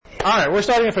All right, we're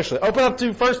starting officially. Open up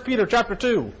to 1 Peter chapter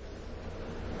 2.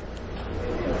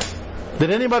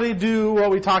 Did anybody do what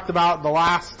we talked about the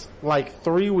last,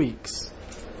 3 weeks?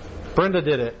 Brenda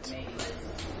did it.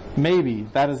 Maybe.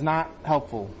 That is not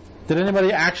helpful. Did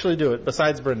anybody actually do it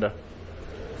besides Brenda?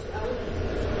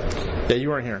 Yeah, you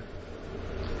weren't here.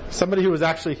 Somebody who was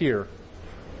actually here.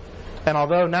 And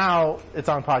although now it's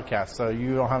on podcast, so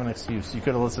you don't have an excuse. You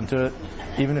could have listened to it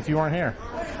even if you weren't here.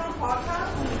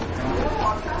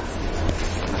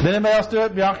 Did anybody else do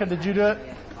it? Bianca, did you do it?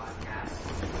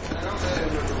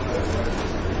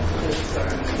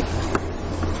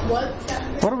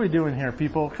 What are we doing here,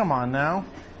 people? Come on now.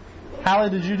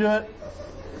 Hallie, did you do it?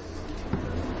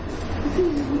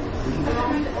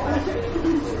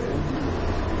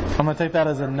 I'm going to take that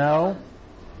as a no.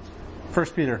 1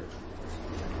 Peter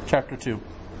chapter 2.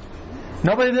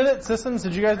 Nobody did it? Systems,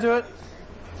 did you guys do it?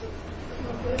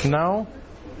 No?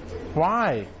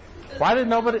 Why? Why did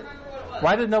nobody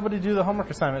do the homework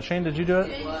assignment? Shane, did you do it?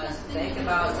 Think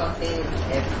about something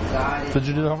if God is. Did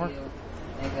you do the homework?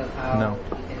 Think of how No. you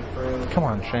can improve. Come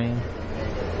on, Shane.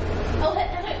 Oh, look.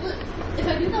 If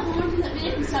I do the homework, does that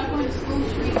mean I can stop going to school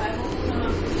to read Bible?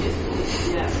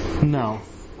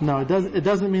 No, it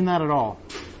doesn't mean that at all.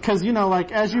 Because,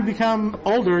 as you become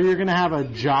older, you're going to have a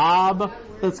job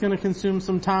that's going to consume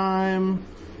some time.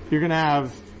 You're going to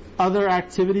have other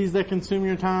activities that consume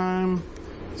your time.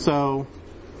 So,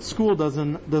 school does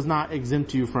not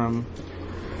exempt you from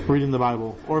reading the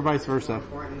Bible, or vice versa.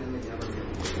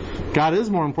 God is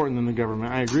more important than the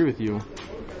government. I agree with you.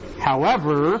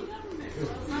 However,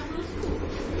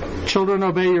 children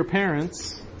obey your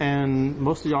parents, and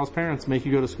most of y'all's parents make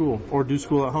you go to school, or do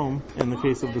school at home, in the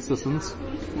case of the Sissons.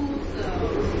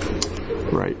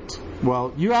 Right.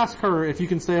 Well, you ask her if you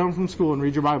can stay home from school and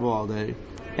read your Bible all day.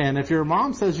 And if your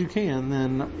mom says you can,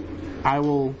 then I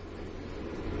don't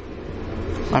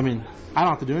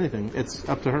have to do anything. It's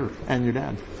up to her and your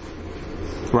dad.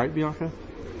 Right, Bianca?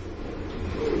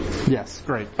 Yes,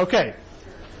 great. Okay.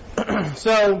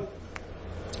 So,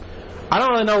 I don't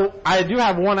really know. I do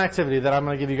have one activity that I'm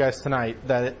going to give you guys tonight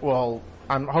that,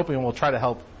 I'm hoping will try to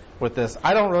help with this.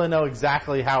 I don't really know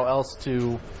exactly how else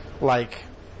to,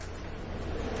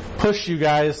 push you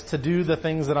guys to do the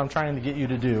things that I'm trying to get you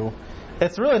to do.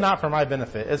 It's really not for my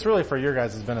benefit. It's really for your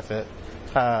guys' benefit.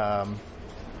 But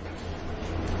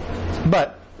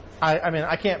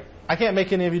I can't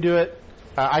make any of you do it.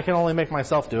 I can only make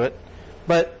myself do it.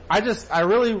 But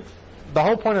the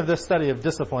whole point of this study of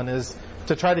discipline is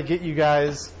to try to get you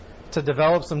guys to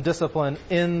develop some discipline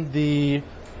in the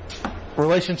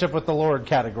relationship with the Lord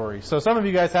category. So some of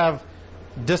you guys have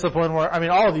discipline where,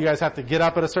 all of you guys have to get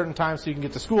up at a certain time so you can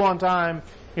get to school on time.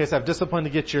 You guys have discipline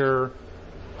to get your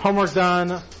homework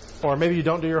done, or maybe you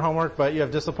don't do your homework, but you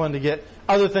have discipline to get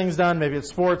other things done. Maybe it's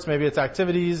sports, maybe it's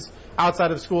activities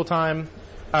outside of school time.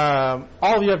 All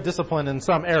of you have discipline in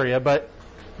some area, but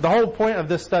the whole point of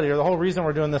this study, or the whole reason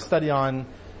we're doing this study on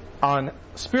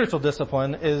spiritual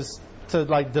discipline, is to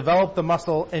develop the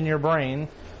muscle in your brain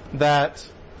that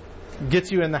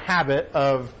gets you in the habit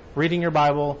of reading your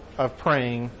Bible, of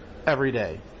praying every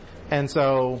day. And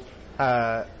so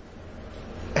it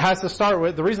has to start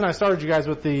with, the reason I started you guys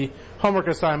with the homework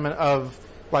assignment of,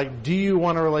 do you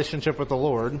want a relationship with the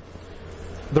Lord?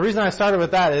 The reason I started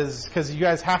with that is because you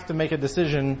guys have to make a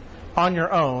decision on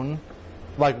your own,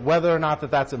 whether or not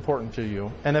that's important to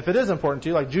you. And if it is important to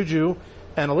you, like Juju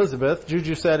and Elizabeth,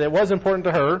 Juju said it was important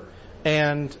to her,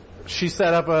 and she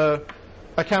set up a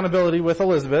accountability with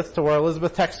Elizabeth to where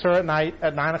Elizabeth texts her at night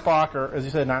at 9 o'clock, or as you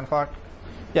said, 9 o'clock?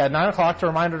 Yeah, at 9 o'clock to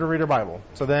remind her to read her Bible.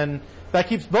 So then that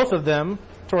keeps both of them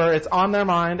to where it's on their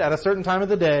mind at a certain time of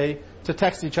the day to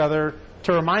text each other,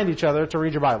 to remind each other to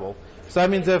read your Bible. So that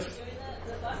means if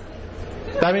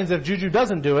Juju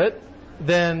doesn't do it,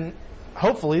 then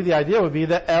hopefully the idea would be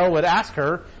that Elle would ask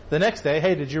her the next day,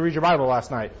 hey, did you read your Bible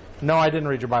last night? No, I didn't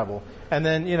read your Bible. And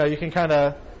then, you can kind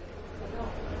of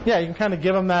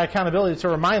give them that accountability to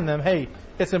remind them, hey,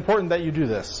 it's important that you do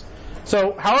this.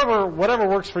 So, whatever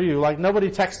works for you, nobody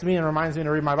texts me and reminds me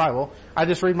to read my Bible. I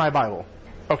just read my Bible.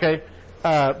 Okay?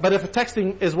 But if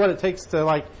texting is what it takes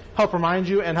to, help remind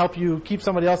you and help you keep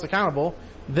somebody else accountable,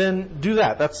 then do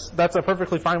that. That's a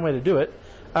perfectly fine way to do it.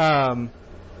 But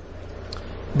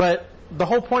the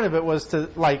whole point of it was to,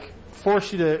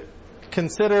 force you to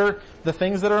consider the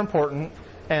things that are important,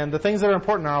 and the things that are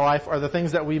important in our life are the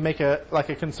things that we make a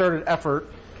concerted effort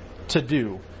to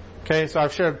do. Okay, so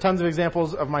I've shared tons of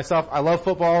examples of myself. I love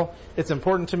football. It's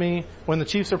important to me. When the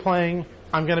Chiefs are playing,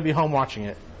 I'm going to be home watching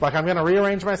it. I'm going to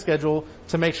rearrange my schedule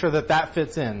to make sure that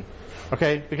fits in.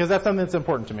 Okay, because that's something that's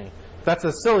important to me. That's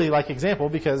a silly example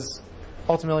because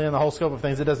ultimately in the whole scope of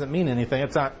things, it doesn't mean anything.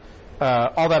 It's not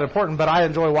all that important, but I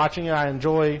enjoy watching it. I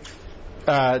enjoy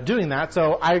doing that.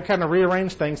 So I kind of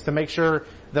rearrange things to make sure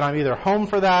that I'm either home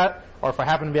for that, or if I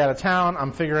happen to be out of town,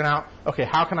 I'm figuring out, okay,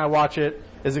 how can I watch it?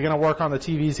 Is it going to work on the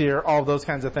TVs here? All of those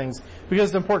kinds of things, because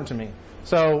it's important to me.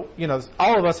 So,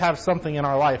 all of us have something in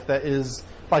our life that is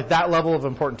like that level of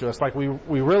important to us. Like we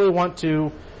really want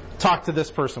to talk to this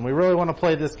person. We really want to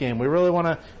play this game. We really want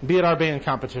to be at our band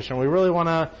competition. We really want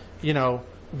to,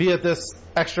 be at this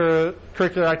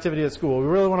extracurricular activity at school. We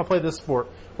really want to play this sport.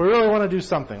 We really want to do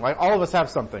something. Like all of us have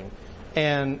something.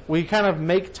 And we kind of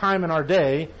make time in our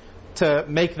day to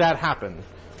make that happen.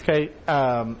 Okay?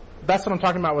 That's what I'm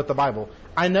talking about with the Bible.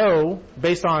 I know,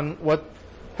 based on what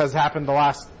has happened the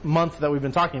last month that we've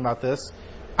been talking about this,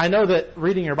 I know that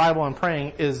reading your Bible and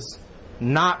praying is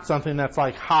not something that's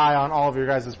like high on all of your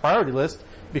guys' priority list,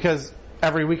 because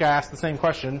every week I ask the same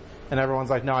question and everyone's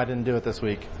like, no, I didn't do it this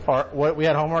week. Or what, we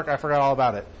had homework, I forgot all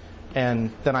about it.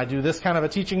 And then I do this kind of a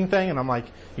teaching thing and I'm like,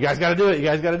 you guys gotta do it, you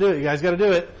guys gotta do it, you guys gotta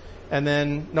do it. And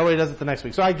then nobody does it the next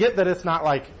week. So I get that it's not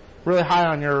like really high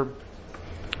on your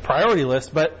priority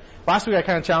list, but last week I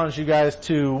kind of challenged you guys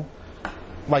to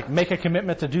like make a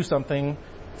commitment to do something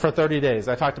for 30 days.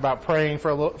 I talked about praying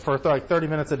for like 30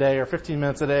 minutes a day or 15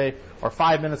 minutes a day or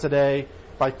 5 minutes a day,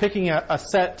 like picking a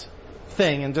set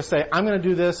thing and just say, I'm going to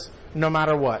do this no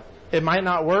matter what. It might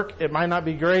not work. It might not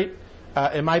be great.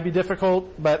 It might be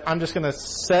difficult, but I'm just going to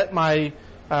set my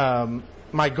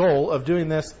goal of doing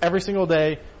this every single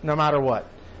day no matter what.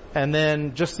 And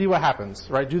then just see what happens,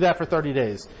 right? Do that for 30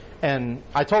 days. And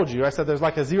I told you, I said there's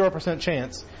like a 0%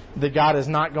 chance that God is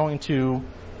not going to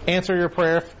answer your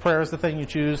prayer if prayer is the thing you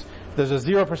choose. There's a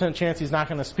 0% chance He's not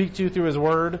going to speak to you through His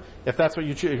Word if that's what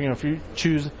you choose. If you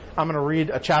choose, I'm going to read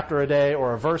a chapter a day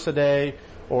or a verse a day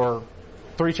or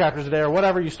 3 chapters a day or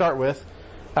whatever you start with,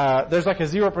 there's like a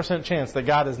 0% chance that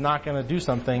God is not going to do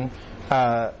something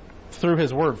through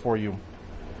His Word for you.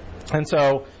 And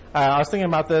so I was thinking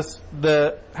about this.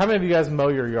 How many of you guys mow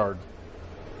your yard?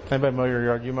 Anybody mow your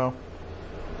yard? You mow?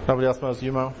 Nobody else mows?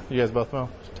 You mow? You guys both mow?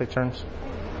 Take turns?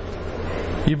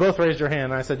 You both raised your hand,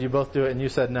 and I said you both do it, and you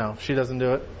said no. She doesn't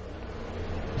do it?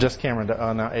 Just Cameron does.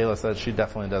 Oh, now Ayla said she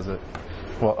definitely does it.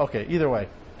 Well, okay, either way.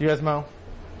 You guys mow?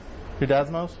 Your dad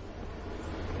mows?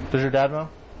 Does your dad mow?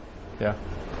 Yeah.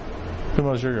 Who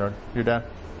mows your yard? Your dad?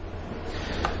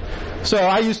 So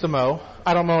I used to mow.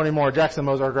 I don't mow anymore. Jackson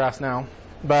mows our grass now.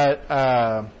 But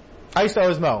I used to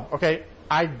always mow. Okay?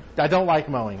 I don't like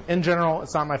mowing. In general,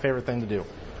 it's not my favorite thing to do.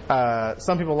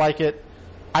 Some people like it.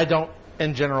 I don't,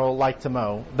 in general, like to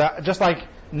mow. Just like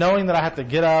knowing that I have to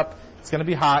get up, it's going to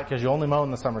be hot because you only mow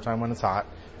in the summertime when it's hot.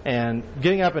 And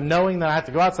getting up and knowing that I have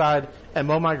to go outside and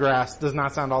mow my grass does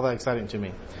not sound all that exciting to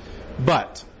me.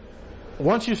 But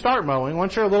once you start mowing,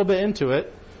 once you're a little bit into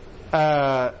it,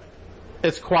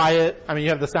 it's quiet. I mean, you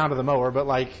have the sound of the mower, but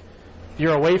like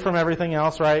you're away from everything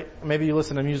else, right? Maybe you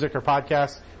listen to music or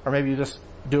podcasts, or maybe you just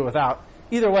do it without.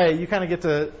 Either way, you kind of get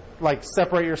to like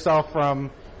separate yourself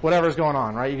from whatever's going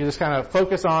on, right? You can just kind of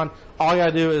focus on, all you got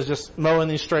to do is just mow in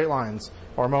these straight lines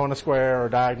or mow in a square or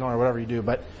diagonal or whatever you do.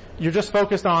 But you're just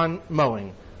focused on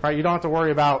mowing, right? You don't have to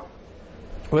worry about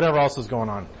whatever else is going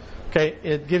on. Okay?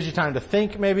 It gives you time to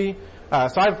think maybe.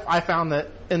 So I found that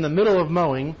in the middle of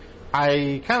mowing,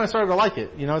 I kind of started to like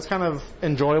it. It's kind of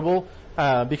enjoyable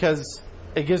because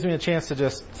it gives me a chance to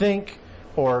just think,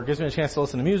 or gives me a chance to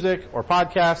listen to music or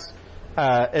podcasts.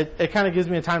 It kind of gives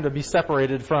me a time to be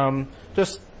separated from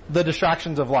just the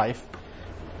distractions of life.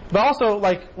 But also,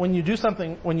 like, when you do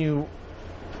something, when you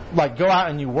like go out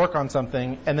and you work on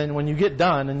something, and then when you get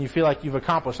done and you feel like you've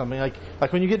accomplished something,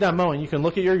 like when you get done mowing, you can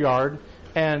look at your yard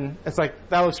and it's like,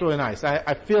 that looks really nice.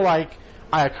 I feel like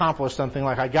I accomplished something,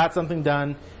 like I got something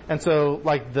done. And so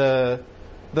like the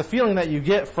feeling that you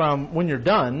get from when you're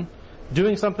done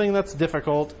doing something that's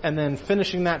difficult and then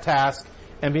finishing that task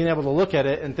and being able to look at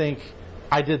it and think,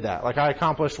 I did that. Like I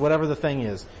accomplished whatever the thing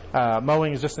is.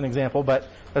 Mowing is just an example, but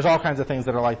there's all kinds of things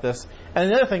that are like this. And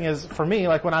the other thing is, for me,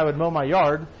 like when I would mow my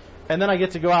yard, and then I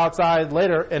get to go outside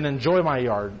later and enjoy my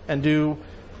yard and do,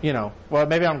 well,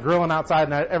 maybe I'm grilling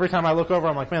outside, and every time I look over,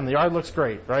 I'm like, man, the yard looks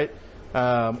great, right?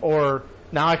 Or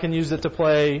now I can use it to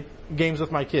play games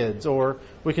with my kids, or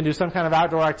we can do some kind of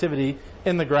outdoor activity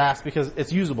in the grass because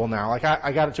it's usable now. Like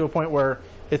I got it to a point where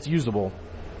it's usable.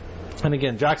 And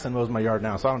again, Jackson mows my yard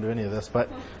now, so I don't do any of this, but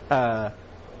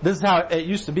this is how it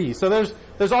used to be. So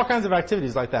there's all kinds of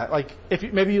activities like that. Like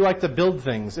maybe you like to build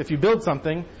things. If you build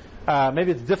something,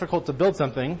 maybe it's difficult to build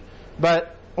something,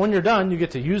 but when you're done, you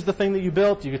get to use the thing that you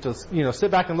built. You get to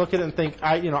sit back and look at it and think,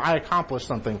 I accomplished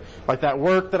something. Like that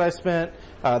work that I spent,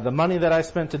 the money that I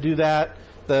spent to do that,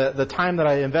 the time that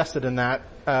I invested in that,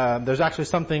 there's actually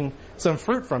some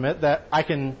fruit from it that I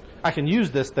can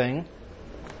use this thing,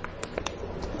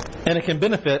 and it can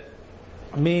benefit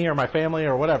me or my family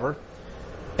or whatever.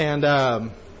 And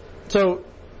so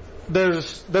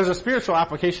there's a spiritual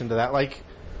application to that. Like,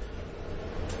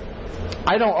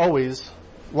 I don't always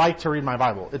like to read my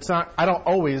Bible. I don't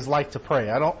always like to pray.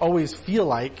 I don't always feel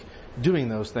like doing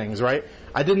those things, right?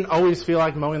 I didn't always feel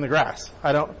like mowing the grass.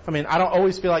 I don't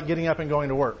always feel like getting up and going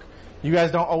to work. You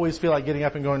guys don't always feel like getting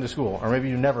up and going to school. Or maybe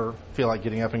you never feel like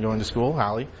getting up and going to school,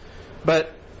 Hallie.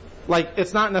 But, like,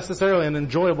 it's not necessarily an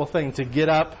enjoyable thing to get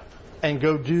up and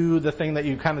go do the thing that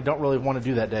you kind of don't really want to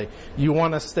do that day. You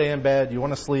want to stay in bed, you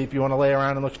want to sleep, you want to lay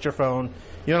around and look at your phone,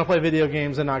 you want to play video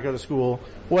games and not go to school,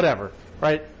 whatever,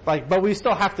 right? Like, but we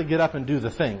still have to get up and do the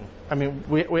thing. I mean,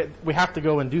 we have to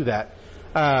go and do that.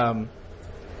 There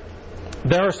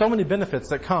are so many benefits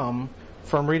that come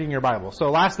from reading your Bible. So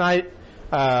last night,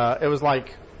 it was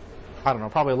like, I don't know,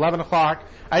 probably 11 o'clock.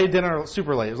 I ate dinner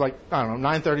super late. It was like, I don't know,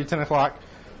 9:30, 10 o'clock.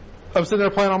 I'm sitting there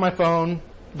playing on my phone.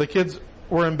 The kids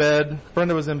were in bed.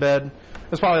 Brenda was in bed.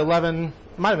 It was probably 11,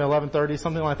 might have been 11:30,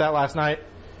 something like that last night.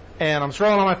 And I'm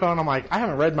scrolling on my phone. I'm like, I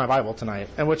haven't read my Bible tonight.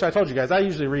 And which I told you guys, I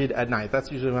usually read at night.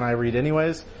 That's usually when I read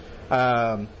anyways.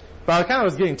 But I kind of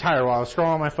was getting tired while I was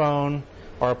scrolling on my phone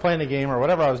or playing a game or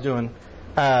whatever I was doing.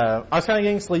 I was kind of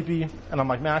getting sleepy. And I'm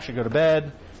like, man, I should go to bed.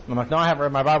 And I'm like, no, I haven't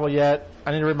read my Bible yet.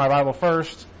 I need to read my Bible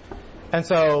first. And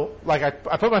so, like, I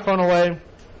put my phone away.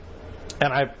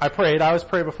 And I prayed. I always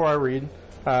pray before I read.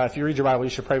 If you read your Bible, you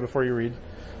should pray before you read.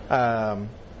 But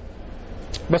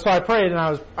so I prayed,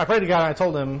 and I prayed to God, and I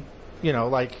told him, you know,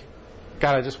 like,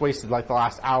 God, I just wasted like the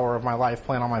last hour of my life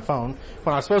playing on my phone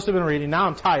when I was supposed to have been reading. Now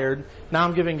I'm tired. Now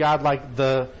I'm giving God like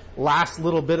the last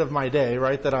little bit of my day,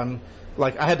 right? That I'm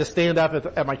like, I had to stand up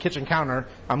at my kitchen counter.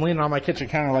 I'm leaning on my kitchen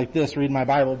counter like this, reading my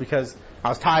Bible because I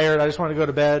was tired. I just wanted to go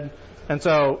to bed. And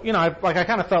so, you know, I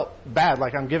kind of felt bad,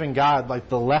 like I'm giving God like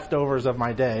the leftovers of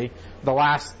my day, the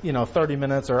last, 30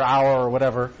 minutes or hour or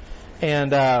whatever.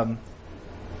 And, I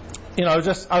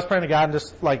was praying to God and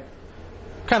just like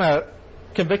kind of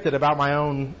convicted about my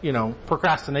own,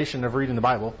 procrastination of reading the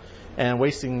Bible and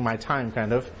wasting my time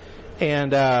kind of.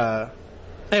 And,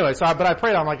 anyway, but I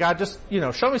prayed, I'm like, God, just,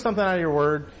 show me something out of your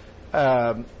word.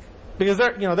 Because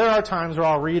there are times where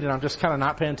I'll read and I'm just kind of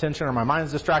not paying attention or my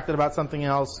mind's distracted about something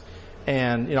else.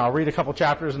 And, I'll read a couple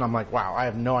chapters and I'm like, wow, I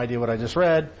have no idea what I just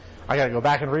read. I got to go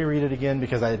back and reread it again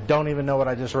because I don't even know what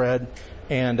I just read.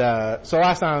 And, so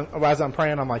last time, as I'm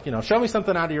praying, I'm like, show me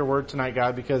something out of your word tonight,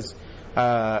 God, because,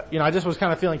 I just was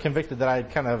kind of feeling convicted that I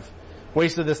had kind of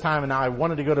wasted this time and now I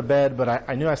wanted to go to bed, but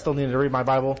I knew I still needed to read my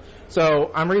Bible. So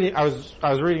I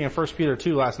was reading in 1 Peter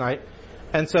 2 last night.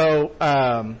 And so,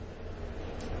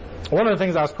 one of the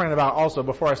things I was praying about also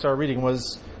before I started reading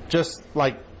was just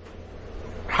like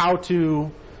how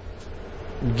to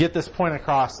get this point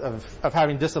across of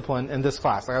having discipline in this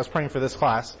class. Like I was praying for this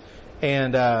class.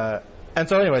 And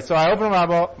so anyway, so I opened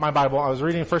my Bible. I was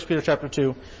reading 1 Peter chapter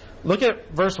 2. Look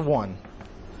at verse 1.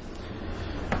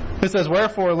 It says,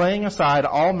 wherefore laying aside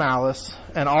all malice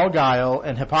and all guile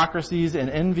and hypocrisies and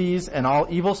envies and all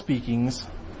evil speakings.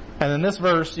 And in this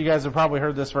verse, you guys have probably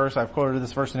heard this verse. I've quoted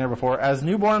this verse in here before. As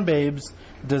newborn babes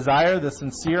desire the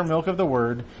sincere milk of the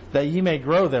word, that ye may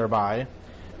grow thereby.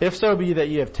 If so be that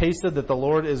ye have tasted that the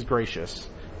Lord is gracious.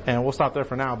 And we'll stop there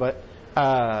for now. But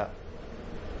I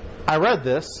read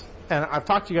this, and I've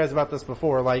talked to you guys about this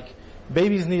before. Like,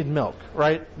 babies need milk,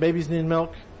 right? Babies need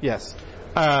milk? Yes.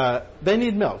 They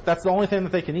need milk. That's the only thing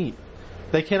that they can eat.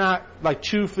 They cannot, like,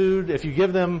 chew food. If you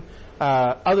give them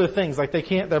other things, like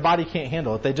their body can't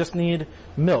handle it. They just need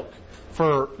milk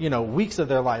for, weeks of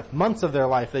their life, months of their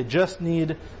life. They just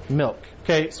need milk.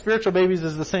 Okay? Spiritual babies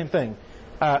is the same thing.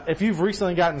 If you've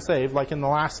recently gotten saved, like in the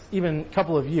last even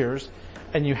couple of years,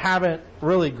 and you haven't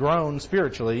really grown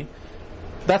spiritually,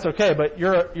 that's okay, but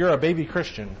you're a baby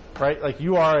Christian, right? Like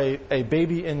you are a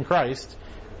baby in Christ,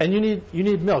 and you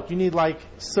need milk. You need like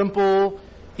simple,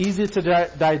 easy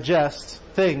to digest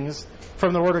things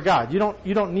from the Word of God. You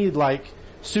don't need like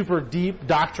super deep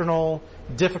doctrinal,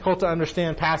 difficult to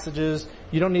understand passages.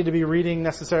 You don't need to be reading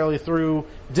necessarily through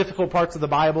difficult parts of the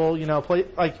Bible.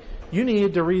 You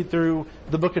need to read through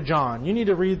the book of John. You need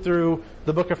to read through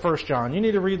the book of 1 John. You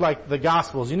need to read like the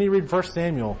Gospels. You need to read 1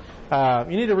 Samuel.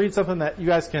 You need to read something that you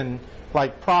guys can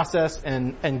like process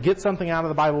and get something out of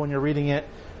the Bible when you're reading it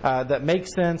that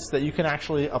makes sense, that you can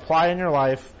actually apply in your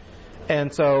life.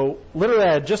 And so literally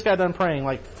I had just got done praying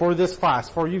like for this class,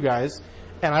 for you guys.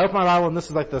 And I opened my Bible and this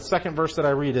is like the second verse that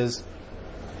I read is,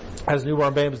 as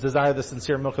newborn babes desire the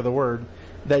sincere milk of the word,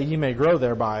 that ye may grow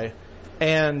thereby.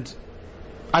 And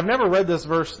I've never read this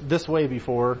verse this way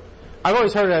before. I've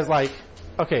always heard it as like,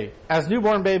 okay, as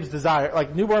newborn babes desire,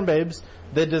 like newborn babes,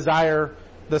 they desire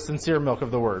the sincere milk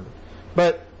of the word.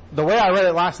 But the way I read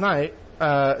it last night,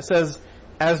 it says,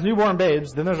 as newborn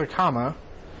babes, then there's a comma,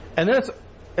 and then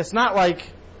it's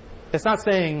not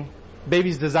saying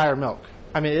babies desire milk.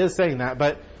 I mean, it is saying that,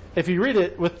 but if you read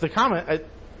it with the comma,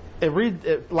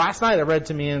 last night it read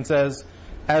to me and says,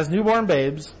 as newborn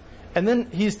babes, and then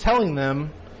he's telling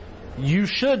them, you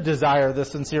should desire the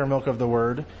sincere milk of the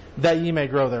word, that ye may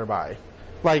grow thereby.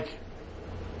 Like,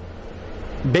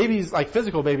 babies, like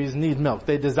physical babies, need milk.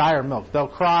 They desire milk. They'll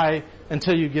cry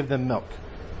until you give them milk.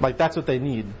 Like, that's what they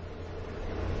need.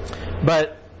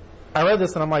 But I read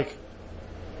this and I'm like,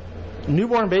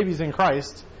 newborn babies in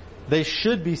Christ, they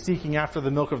should be seeking after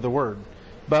the milk of the word.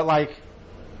 But like,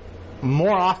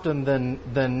 more often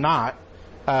than not,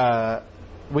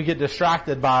 we get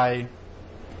distracted by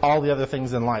all the other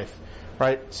things in life,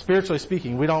 right? Spiritually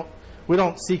speaking, we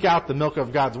don't seek out the milk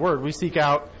of God's word. We seek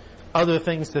out other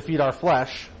things to feed our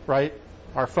flesh, right?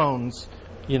 Our phones,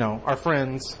 our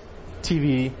friends,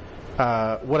 TV,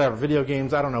 whatever, video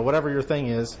games, I don't know, whatever your thing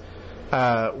is.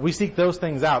 We seek those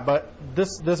things out. But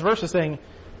this verse is saying,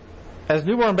 as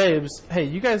newborn babes, hey,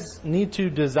 you guys need to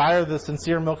desire the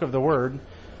sincere milk of the word.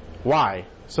 Why?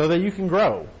 So that you can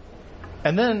grow.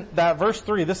 And then that verse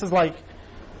 3, this is like,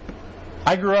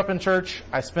 I grew up in church.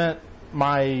 I spent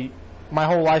my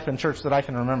whole life in church that I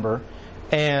can remember.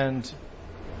 And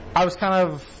I was kind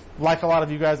of like a lot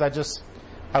of you guys.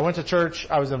 I went to church.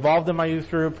 I was involved in my youth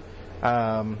group.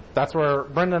 That's where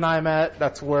Brenda and I met.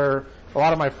 That's where a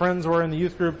lot of my friends were in the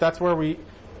youth group. That's where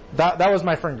that was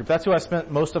my friend group. That's who I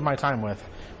spent most of my time with.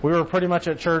 We were pretty much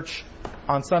at church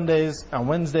on Sundays, on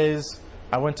Wednesdays.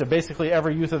 I went to basically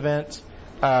every youth event.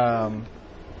 That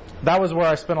was where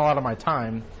I spent a lot of my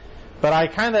time. But I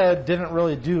kind of didn't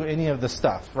really do any of the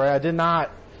stuff, right?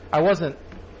 I wasn't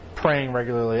praying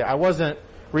regularly. I wasn't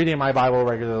reading my Bible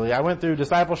regularly. I went through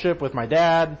discipleship with my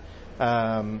dad.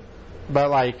 But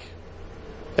like,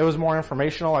 it was more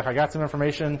informational. Like, I got some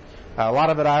information. A lot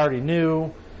of it I already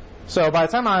knew. So by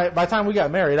the time we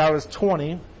got married, I was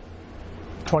 21.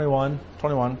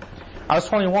 I was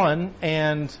 21,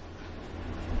 and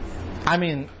I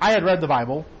mean, I had read the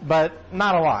Bible, but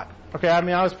not a lot. Okay, I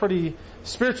mean, I was pretty,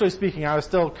 spiritually speaking, I was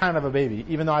still kind of a baby,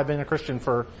 even though I've been a Christian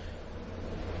for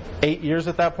 8 years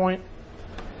at that point.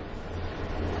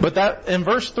 But that, in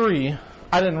verse 3,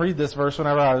 I didn't read this verse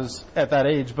whenever I was at that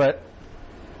age, but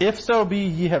if so be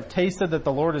ye have tasted that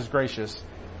the Lord is gracious.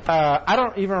 I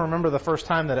don't even remember the first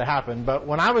time that it happened, but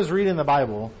when I was reading the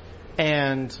Bible,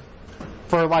 and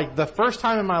for like the first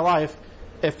time in my life,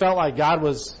 it felt like God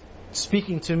was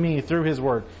speaking to me through His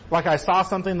Word. Like I saw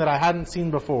something that I hadn't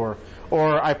seen before,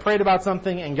 or I prayed about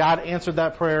something and God answered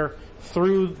that prayer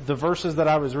through the verses that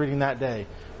I was reading that day.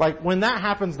 Like when that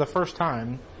happens the first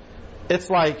time, it's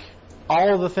like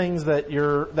all of the things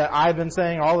that I've been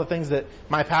saying, all the things that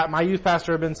my youth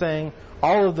pastor had been saying,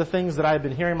 all of the things that I've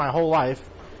been hearing my whole life,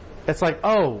 it's like,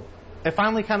 oh, it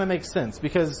finally kind of makes sense.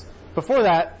 Because before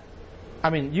that, I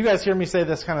mean, you guys hear me say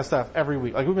this kind of stuff every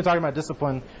week. Like, we've been talking about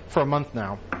discipline for a month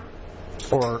now.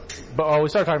 We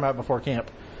started talking about it before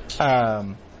camp.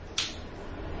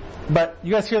 But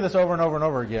you guys hear this over and over and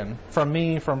over again. From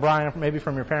me, from Brian, maybe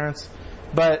from your parents.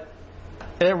 But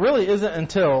it really isn't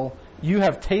until you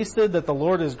have tasted that the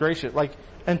Lord is gracious. Like,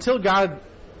 until God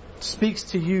speaks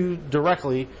to you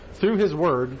directly through His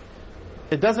Word,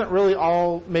 it doesn't really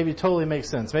all maybe totally make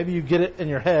sense. Maybe you get it in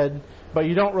your head, but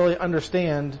you don't really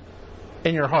understand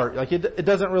in your heart. Like, it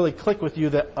doesn't really click with you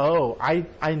that, oh,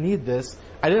 I need this.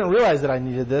 I didn't realize that I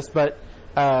needed this, but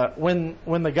when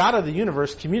the God of the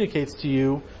universe communicates to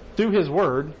you through His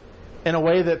Word in a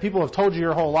way that people have told you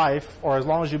your whole life, or as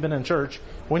long as you've been in church,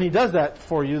 when He does that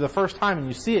for you the first time and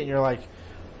you see it and you're like,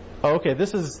 oh, okay,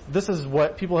 this is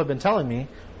what people have been telling me.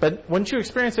 But once you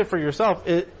experience it for yourself,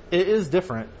 it is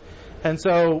different. And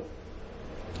so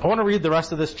I want to read the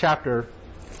rest of this chapter.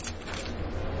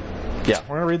 Yeah,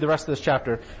 we're going to read the rest of this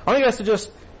chapter. I want you guys to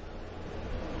just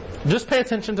pay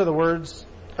attention to the words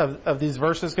of these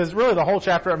verses, because really the whole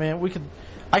chapter, I mean,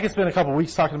 I could spend a couple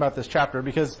weeks talking about this chapter,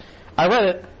 because I read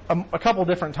it a couple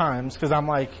different times, because I'm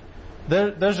like,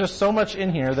 there's just so much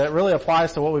in here that really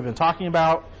applies to what we've been talking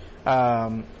about.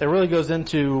 It really goes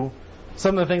into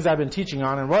some of the things I've been teaching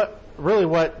on, and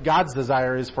what God's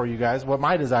desire is for you guys, what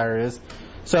my desire is.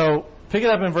 So pick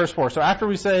it up in verse 4. So after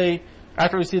we see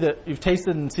that you've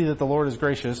tasted and see that the Lord is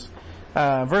gracious,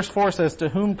 verse 4 says, to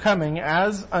whom coming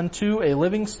as unto a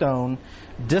living stone,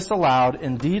 disallowed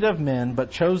indeed of men, but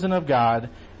chosen of God,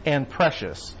 and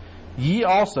precious. Ye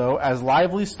also, as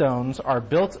lively stones, are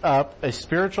built up a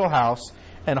spiritual house,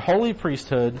 and holy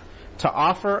priesthood, to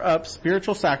offer up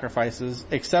spiritual sacrifices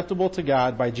acceptable to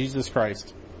God by Jesus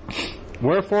Christ.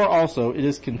 Wherefore also it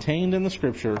is contained in the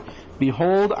Scripture,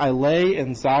 Behold, I lay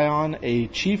in Zion a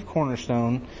chief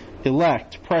cornerstone,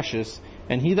 elect, precious,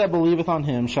 and he that believeth on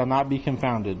him shall not be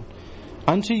confounded.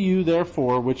 Unto you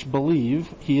therefore which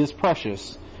believe, he is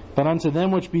precious. But unto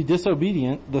them which be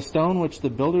disobedient, the stone which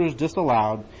the builders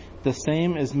disallowed, the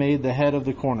same is made the head of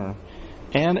the corner.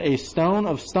 And a stone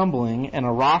of stumbling, and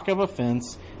a rock of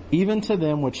offense, even to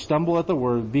them which stumble at the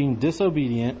word, being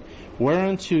disobedient,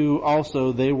 whereunto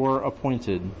also they were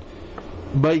appointed.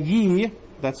 But ye,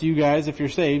 that's you guys if you're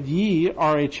saved, ye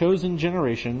are a chosen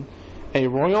generation, a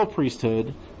royal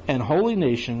priesthood, an holy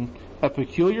nation, a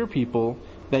peculiar people,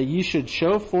 that ye should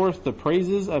show forth the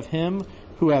praises of him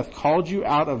who hath called you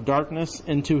out of darkness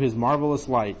into his marvelous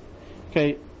light.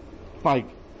 Okay, like,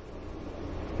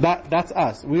 that's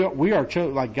us. We are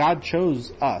like God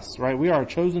chose us, right? We are a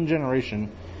chosen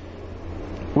generation.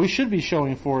 We should be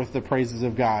showing forth the praises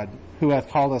of God who hath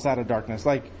called us out of darkness.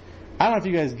 Like, I don't know if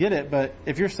you guys get it, but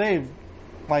if you're saved,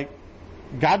 like,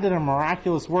 God did a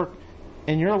miraculous work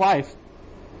in your life.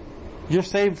 You're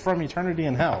saved from eternity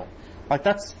in hell. Like,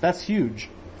 that's huge.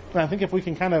 And I think if we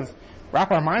can kind of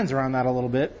wrap our minds around that a little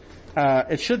bit,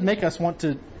 it should make us want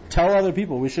to tell other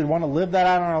people. We should want to live that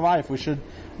out in our life. We should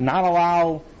not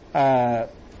allow,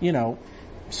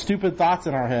 stupid thoughts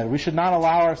in our head. We should not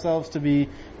allow ourselves to be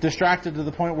distracted to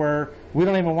the point where we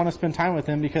don't even want to spend time with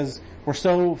him because we're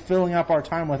so filling up our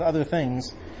time with other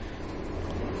things.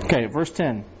 Okay, verse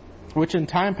 10. Which in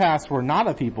time past were not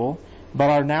a people, but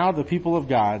are now the people of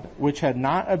God, which had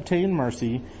not obtained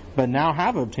mercy, but now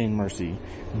have obtained mercy.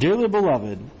 Dearly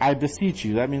beloved, I beseech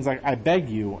you, that means like I beg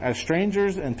you, as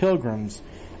strangers and pilgrims,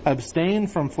 abstain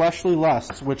from fleshly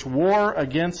lusts, which war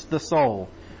against the soul.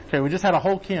 Okay, we just had a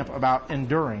whole camp about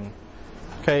enduring.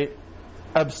 Okay,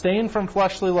 abstain from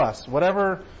fleshly lusts.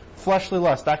 Whatever fleshly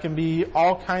lust, that can be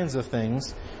all kinds of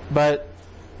things, but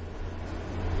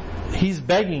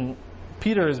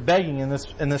Peter is begging in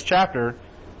this chapter,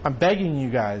 I'm begging you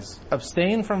guys,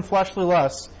 abstain from fleshly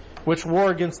lusts, which war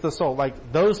against the soul.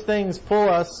 Like, those things pull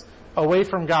us away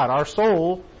from God. Our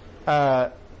soul,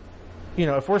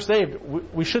 if we're saved,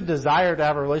 we should desire to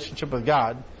have a relationship with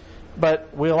God,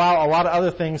 but we allow a lot of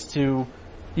other things to,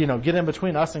 get in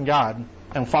between us and God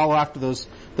and follow after those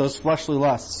fleshly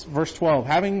lusts. Verse 12,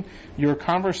 having your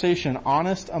conversation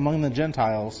honest among the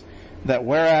Gentiles, that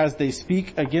whereas they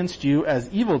speak against you as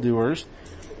evildoers,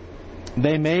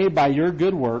 they may by your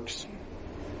good works,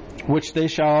 which they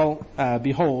shall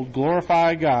behold,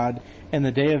 glorify God in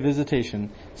the day of visitation.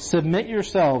 Submit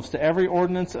yourselves to every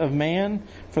ordinance of man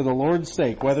for the Lord's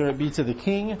sake, whether it be to the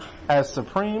king as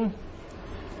supreme,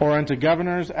 or unto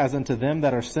governors as unto them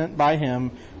that are sent by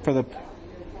him for the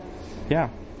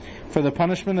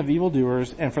punishment of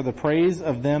evildoers and for the praise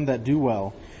of them that do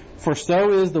well. For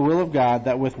so is the will of God,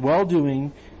 that with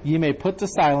well-doing ye may put to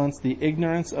silence the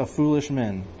ignorance of foolish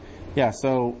men.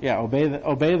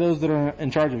 Obey those that are in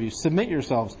charge of you. Submit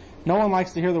yourselves. No one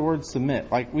likes to hear the word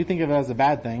submit. Like, we think of it as a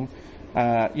bad thing.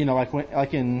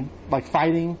 Like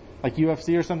fighting, like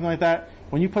UFC or something like that.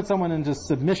 When you put someone into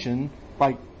submission,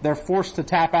 like, they're forced to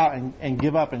tap out and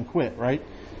give up and quit, right?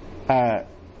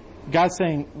 God's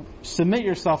saying, submit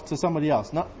yourself to somebody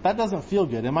else. No, that doesn't feel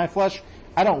good. In my flesh,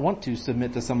 I don't want to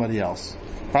submit to somebody else.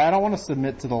 Right? I don't want to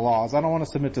submit to the laws. I don't want to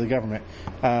submit to the government.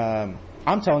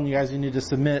 I'm telling you guys, you need to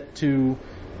submit to,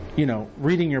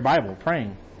 reading your Bible,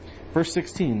 praying. Verse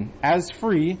 16, as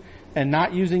free and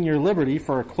not using your liberty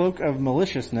for a cloak of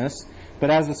maliciousness, but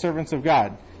as the servants of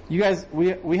God. You guys,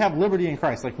 we have liberty in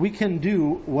Christ. Like, we can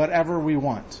do whatever we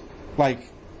want. Within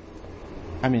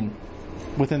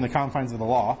the confines of the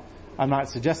law. I'm not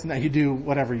suggesting that you do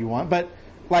whatever you want, but,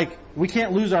 we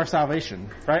can't lose our salvation,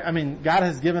 right? God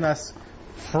has given us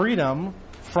freedom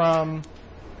from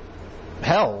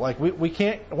hell. We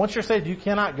can't, once you're saved, you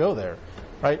cannot go there,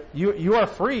 right? You are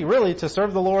free, really, to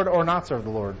serve the Lord or not serve the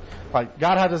Lord.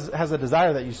 God has a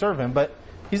desire that you serve Him, but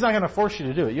He's not going to force you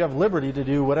to do it. You have liberty to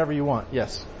do whatever you want.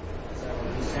 Yes? So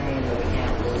when you're saying that we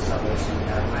can't lose salvation,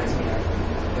 that reminds me of,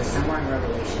 there's somewhere in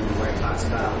Revelation where it talks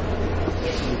about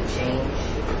if you change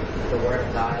the Word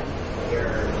of God, your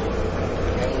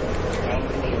name can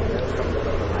be removed from the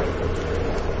book of life.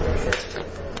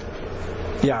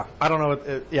 Yeah, I don't know. I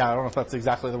don't know if that's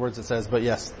exactly the words it says, but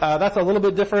yes, that's a little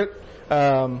bit different.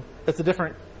 It's a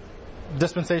different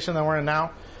dispensation than we're in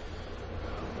now.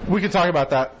 We could talk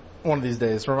about that one of these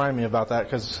days. Remind me about that,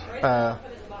 because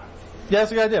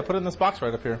that's a good idea. Put it in this box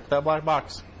right up here, that black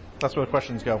box. That's where the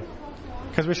questions go.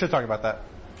 Because we should talk about that.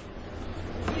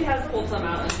 He has pulled some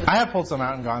out. I have pulled some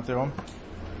out and gone through them.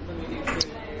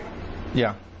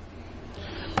 Yeah.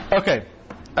 Okay.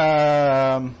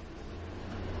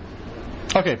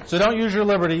 Okay, so don't use your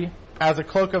liberty as a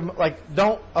cloak of,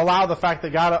 don't allow the fact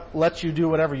that God lets you do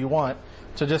whatever you want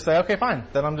to just say, okay, fine,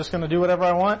 then I'm just going to do whatever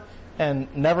I want and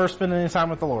never spend any time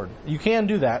with the Lord. You can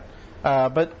do that,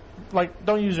 but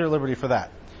don't use your liberty for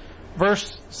that.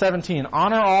 Verse 17,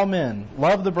 honor all men,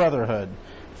 love the brotherhood,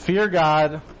 fear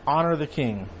God, honor the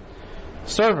king.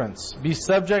 Servants, be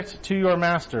subject to your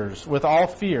masters with all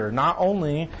fear, not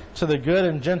only to the good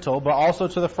and gentle, but also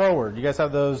to the froward. You guys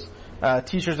have those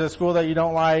teachers at school that you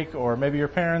don't like, or maybe your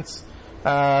parents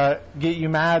get you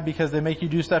mad because they make you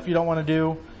do stuff you don't want to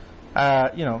do.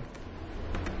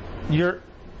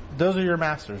 Those are your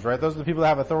masters, right? Those are the people that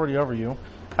have authority over you.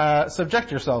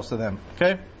 Subject yourselves to them,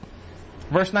 okay?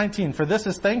 Verse 19, for this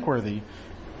is thankworthy,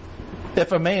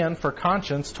 if a man for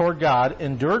conscience toward God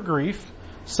endure grief,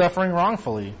 suffering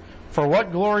wrongfully. For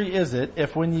what glory is it,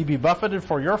 if when ye be buffeted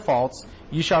for your faults,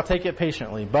 ye shall take it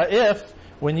patiently? But if,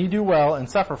 when ye do well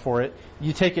and suffer for it,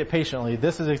 ye take it patiently,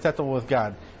 this is acceptable with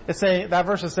God. That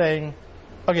verse is saying,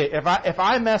 okay, if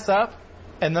I mess up,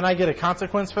 and then I get a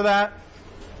consequence for that,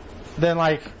 then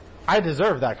I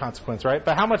deserve that consequence, right?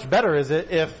 But how much better is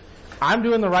it if I'm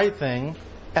doing the right thing,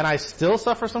 and I still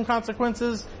suffer some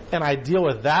consequences, and I deal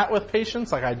with that with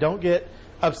patience, I don't get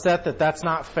upset that that's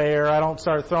not fair. I don't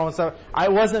start throwing stuff.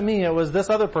 It wasn't me. It was this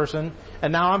other person.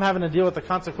 And now I'm having to deal with the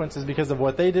consequences because of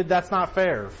what they did. That's not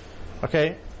fair.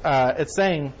 Okay? It's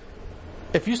saying,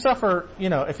 if you suffer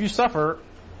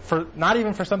for, not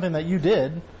even for something that you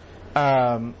did,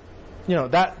 that's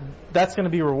going to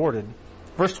be rewarded.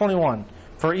 Verse 21,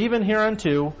 for even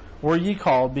hereunto were ye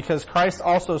called, because Christ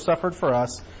also suffered for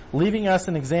us, leaving us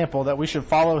an example that we should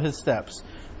follow his steps,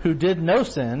 who did no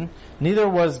sin, neither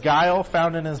was guile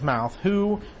found in his mouth,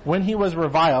 who, when he was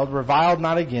reviled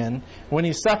not again, when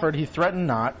he suffered, he threatened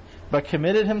not, but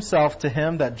committed himself to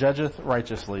him that judgeth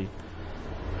righteously,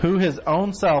 who his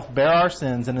own self bare our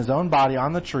sins in his own body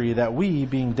on the tree, that we,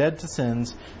 being dead to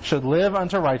sins, should live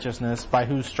unto righteousness, by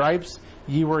whose stripes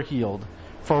ye were healed.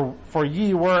 For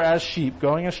ye were as sheep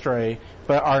going astray,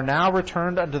 but are now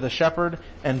returned unto the shepherd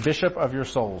and bishop of your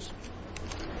souls.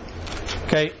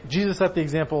 Okay, Jesus set the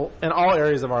example in all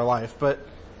areas of our life, but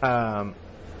that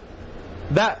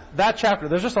chapter,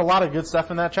 there's just a lot of good stuff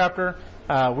in that chapter.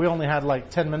 We only had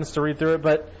 10 minutes to read through it,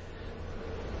 but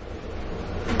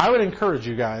I would encourage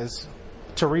you guys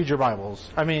to read your Bibles.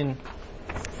 I mean,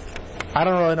 I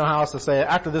don't really know how else to say it.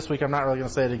 After this week, I'm not really going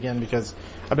to say it again because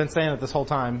I've been saying it this whole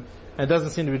time, and it doesn't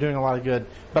seem to be doing a lot of good.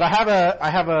 But I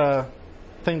have a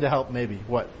thing to help maybe.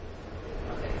 What?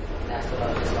 That's what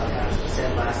I was just about to ask. You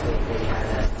said last week that you had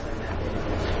that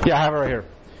method. Yeah, I have it right here.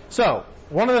 So,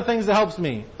 one of the things that helps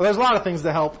me, there's a lot of things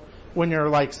that help when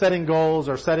you're setting goals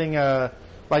or setting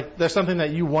there's something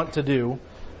that you want to do.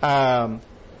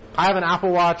 I have an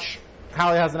Apple Watch.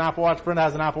 Hallie has an Apple Watch. Brenda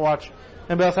has an Apple Watch.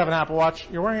 Anybody else have an Apple Watch?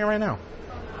 You're wearing it right now.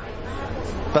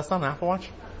 That's not an Apple Watch?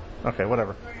 Okay,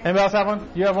 whatever. Anybody else have one?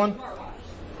 You have one?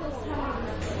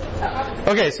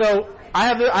 Okay, so I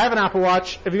have an Apple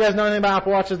Watch. If you guys know anything about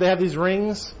Apple Watches, they have these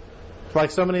rings.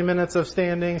 So many minutes of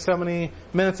standing, so many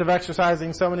minutes of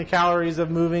exercising, so many calories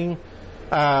of moving.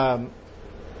 I'm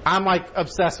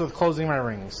obsessed with closing my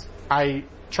rings. I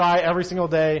try every single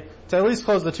day to at least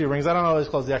close the 2 rings. I don't always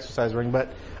close the exercise ring,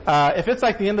 but if it's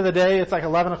the end of the day, it's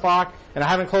 11 o'clock, and I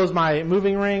haven't closed my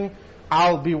moving ring,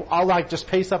 I'll just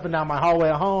pace up and down my hallway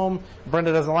at home.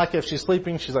 Brenda doesn't like it if she's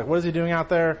sleeping. She's like, what is he doing out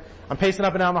there? I'm pacing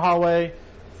up and down the hallway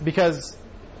because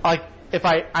if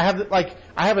I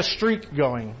have a streak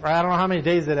going, right? I don't know how many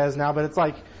days it is now, but it's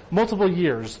multiple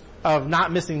years of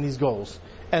not missing these goals.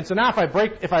 And so now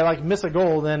if I miss a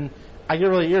goal, then I get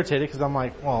really irritated because I'm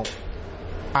well,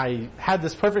 I had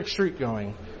this perfect streak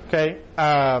going. Okay.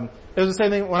 It was the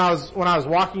same thing when I was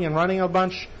walking and running a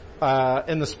bunch,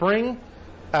 in the spring.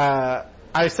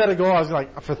 I set a goal. I was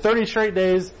for 30 straight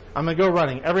days, I'm going to go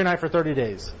running every night for 30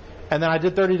 days. And then I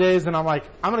did 30 days, and I'm I'm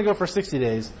going to go for 60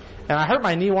 days. And I hurt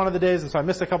my knee one of the days, and so I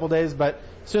missed a couple days, but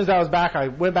as soon as I was back, I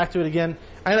went back to it again.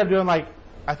 I ended up doing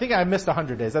I think I missed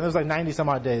 100 days. I think it was 90 some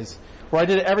odd days where I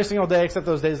did it every single day except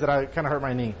those days that I kind of hurt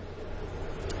my knee.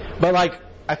 But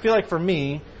I feel for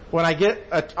me, when I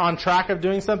get on track of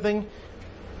doing something,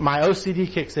 my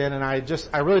OCD kicks in, and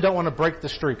I really don't want to break the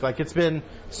streak. It's been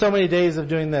so many days of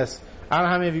doing this. I don't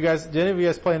know how many of you guys, do any of you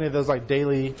guys play any of those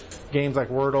daily games like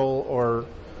Wordle or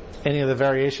any of the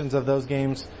variations of those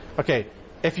games? Okay,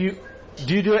 do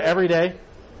you do it every day?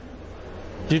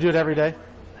 Do you do it every day?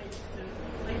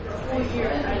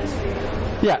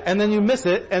 Yeah, and then you miss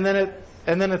it, and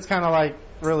then it's kind of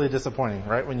really disappointing,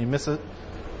 right? When you miss it.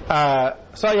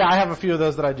 So yeah, I have a few of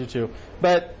those that I do too.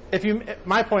 But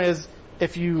my point is,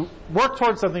 if you work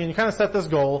towards something and you kind of set this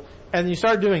goal and you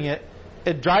start doing it,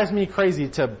 it drives me crazy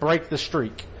to break the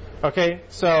streak. Okay,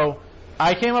 so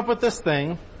I came up with this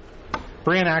thing.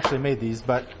 Brianna actually made these,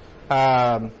 but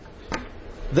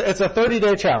it's a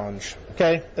 30-day challenge.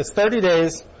 Okay, it's 30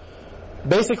 days.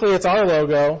 Basically, it's our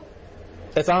logo.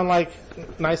 It's on like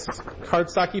nice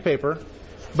cardstocky paper.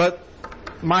 But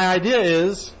my idea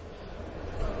is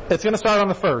it's going to start on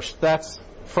the 1st. That's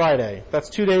Friday. That's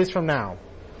 2 days from now.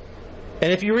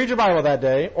 And if you read your Bible that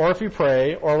day, or if you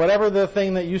pray, or whatever the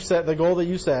thing that you set, the goal that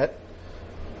you set,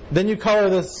 then you color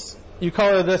this. You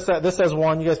color this. This says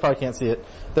 1. You guys probably can't see it.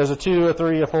 There's a 2, a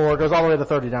 3, a 4. It goes all the way to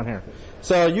 30 down here.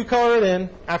 So you color it in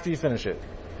after you finish it,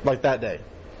 like that day.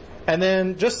 And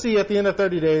then just see at the end of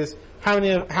 30 days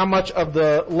how much of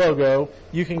the logo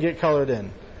you can get colored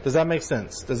in. Does that make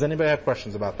sense? Does anybody have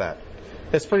questions about that?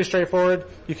 It's pretty straightforward.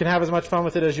 You can have as much fun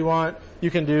with it as you want.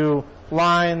 You can do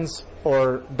lines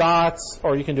or dots,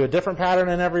 or you can do a different pattern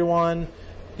in every one.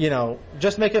 You know,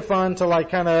 just make it fun to like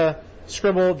kind of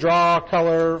scribble, draw,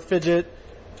 color, fidget,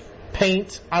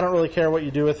 paint. I don't really care what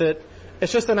you do with it.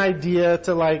 It's just an idea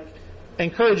to like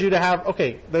encourage you to have,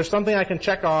 okay, there's something I can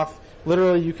check off.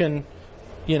 Literally you can,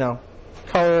 you know,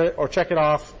 color it or check it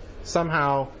off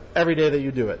somehow every day that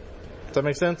you do it. Does that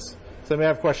make sense? Does anybody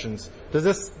have questions?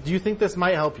 Do you think this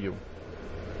might help you?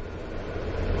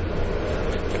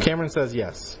 Cameron says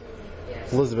yes.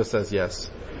 Yes. Elizabeth says yes.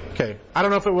 Okay. I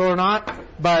don't know if it will or not,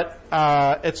 but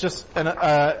it's just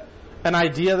an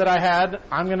idea that I had.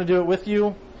 I'm going to do it with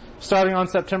you starting on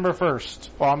September 1st.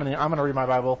 Well, I'm going to read my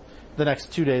Bible the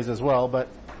next 2 days as well, but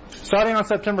starting on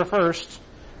September 1st,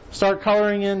 start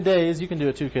coloring in days. You can do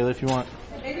it too, Kayla, if you want.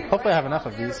 Hopefully I have enough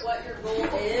of these. What your goal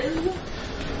is.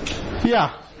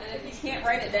 Yeah. And if you can't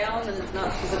write it down, then it's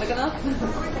not specific enough.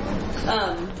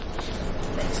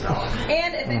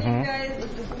 And if any of you guys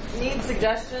need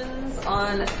suggestions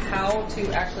on how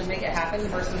to actually make it happen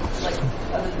versus like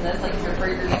other than this, like if you're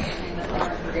afraid you're going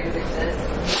to forget it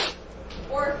exists,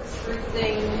 or if the street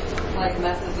thing like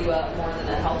messes you up more than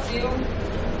it helps you,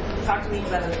 talk to me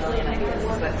because I have a million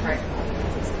ideas. That's right.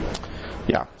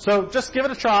 Yeah. So just give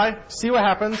it a try. See what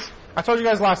happens. I told you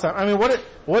guys last time. I mean,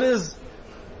 what is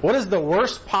the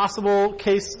worst possible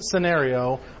case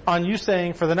scenario on you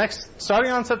saying for the next,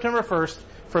 starting on September 1st,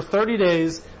 for 30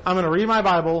 days, I'm going to read my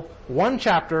Bible, one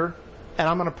chapter, and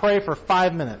I'm going to pray for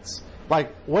 5 minutes.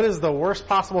 Like, what is the worst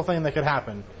possible thing that could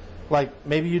happen? Like,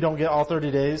 maybe you don't get all 30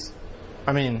 days.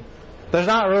 I mean, there's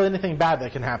not really anything bad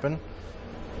that can happen.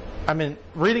 I mean,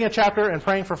 reading a chapter and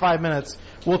praying for 5 minutes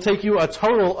will take you a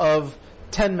total of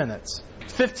 10 minutes.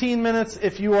 15 minutes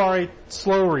if you are a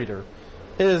slow reader.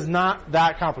 It is not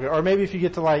that complicated. Or maybe if you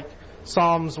get to like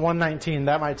Psalms 119,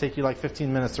 that might take you like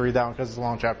 15 minutes to read that one because it's a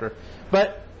long chapter.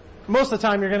 But most of the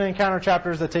time you're going to encounter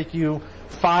chapters that take you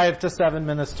 5 to 7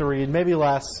 minutes to read, maybe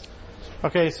less.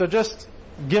 Okay, so just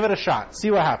give it a shot.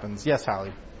 See what happens. Yes,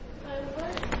 Hallie.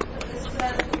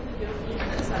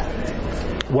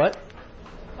 What?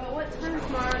 But what time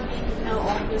tomorrow do you know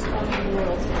all this coming in the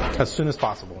world? As soon as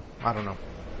possible. I don't know.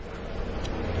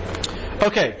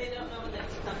 Okay. They don't know when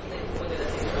next time they look at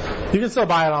it. You can still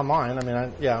buy it online. I mean,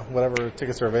 whatever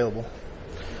tickets are available.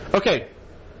 Okay.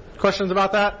 Questions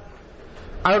about that?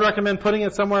 I would recommend putting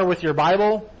it somewhere with your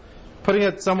Bible. Putting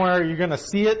it somewhere you're going to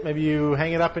see it. Maybe you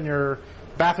hang it up in your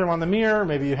bathroom on the mirror.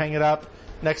 Maybe you hang it up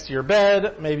next to your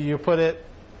bed. Maybe you put it,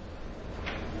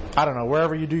 I don't know,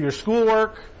 wherever you do your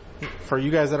schoolwork. For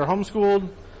you guys that are homeschooled,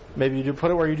 maybe you do put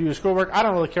it where you do your schoolwork. I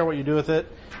don't really care what you do with it.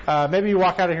 Maybe you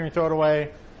walk out of here and throw it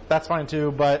away. That's fine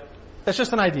too, but it's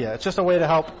just an idea. It's just a way to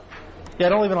help. Yeah,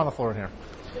 don't leave it on the floor in here.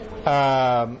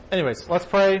 Anyways, let's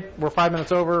pray. We're 5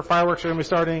 minutes over. Fireworks are going to be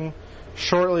starting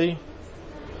shortly.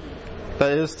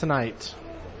 That is tonight.